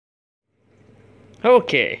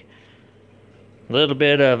Okay, a little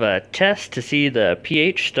bit of a test to see the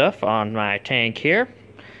pH stuff on my tank here.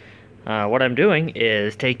 What I'm doing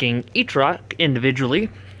is taking each rock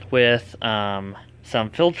individually with some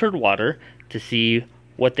filtered water to see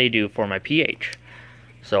what they do for my pH.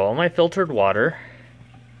 So all my filtered water,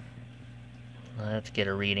 let's get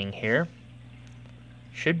a reading here,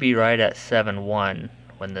 should be right at 7.1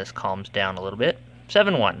 when this calms down a little bit.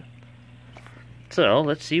 7.1. So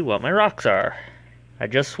let's see what my rocks are. I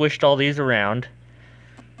just swished all these around,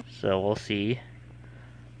 so we'll see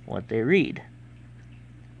what they read.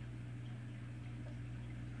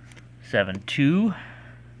 7.2,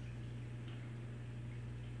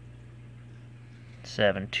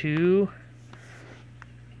 7.2,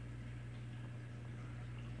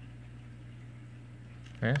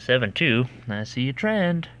 7.2. I see a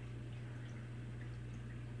trend.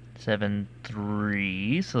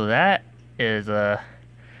 7.3. So that is a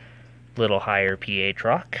little higher pH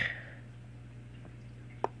rock.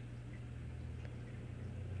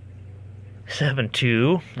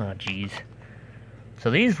 7.2. Oh, geez.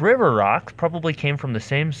 So these river rocks probably came from the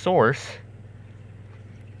same source.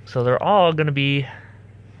 So they're all going to be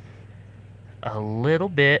a little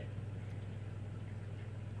bit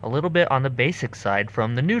on the basic side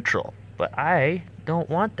from the neutral. But I don't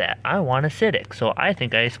want that. I want acidic. So I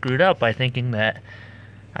think I screwed up by thinking that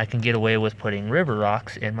I can get away with putting river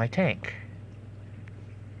rocks in my tank.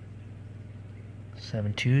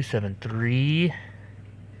 7.2, 7.3.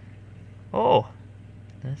 Oh,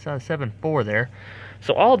 that's a 7.4 there.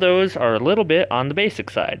 So all those are a little bit on the basic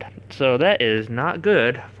side. So that is not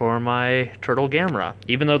good for my Turtle Gamma.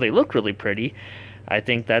 Even though they look really pretty, I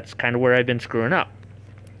think that's kind of where I've been screwing up.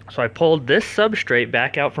 So I pulled this substrate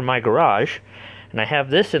back out from my garage, and I have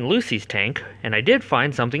this in Lucy's tank, and I did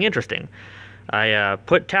find something interesting. I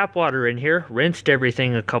put tap water in here, rinsed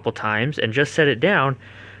everything a couple times, and just set it down.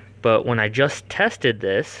 But when I just tested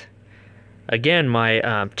this, again,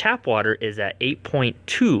 my tap water is at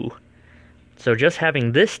 8.2. So just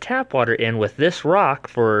having this tap water in with this rock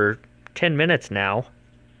for 10 minutes now,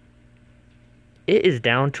 it is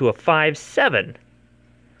down to a 5.7.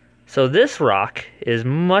 So this rock is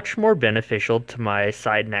much more beneficial to my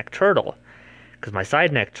side neck turtle. Because my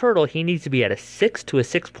side neck turtle, he needs to be at a 6 to a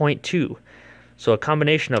 6.2. So a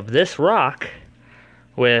combination of this rock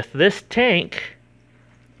with this tank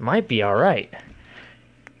might be alright.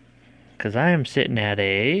 Because I am sitting at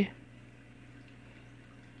a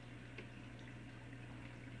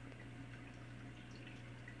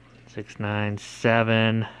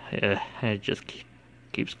 6.97. It just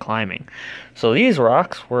keeps climbing. So these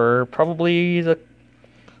rocks were probably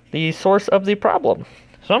the source of the problem.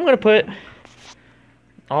 So I'm going to put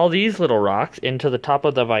all these little rocks into the top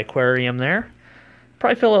of the aquarium there.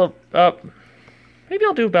 Probably fill it up. Maybe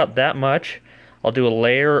I'll do about that much. I'll do a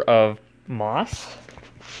layer of moss.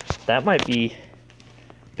 That might be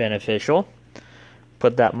beneficial.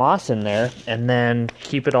 Put that moss in there and then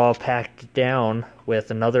keep it all packed down with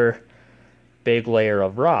another big layer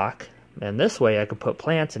of rock. And this way I could put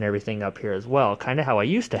plants and everything up here as well, kind of how I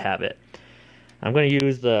used to have it. I'm going to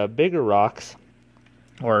use the bigger rocks,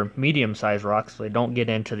 or medium-sized rocks, so they don't get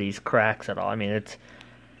into these cracks at all. I mean,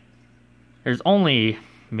 there's only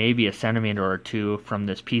maybe a centimeter or two from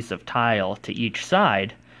this piece of tile to each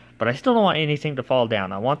side, but I still don't want anything to fall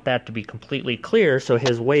down. I want that to be completely clear so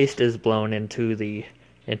his waste is blown into the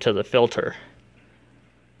filter.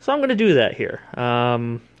 So I'm going to do that here.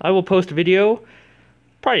 I will post a video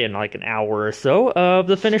probably in like an hour or so of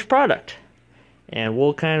the finished product. And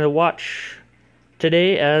we'll kind of watch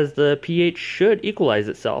today as the pH should equalize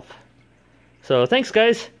itself. So thanks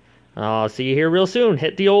guys. I'll see you here real soon.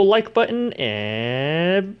 Hit the old like button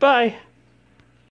and bye.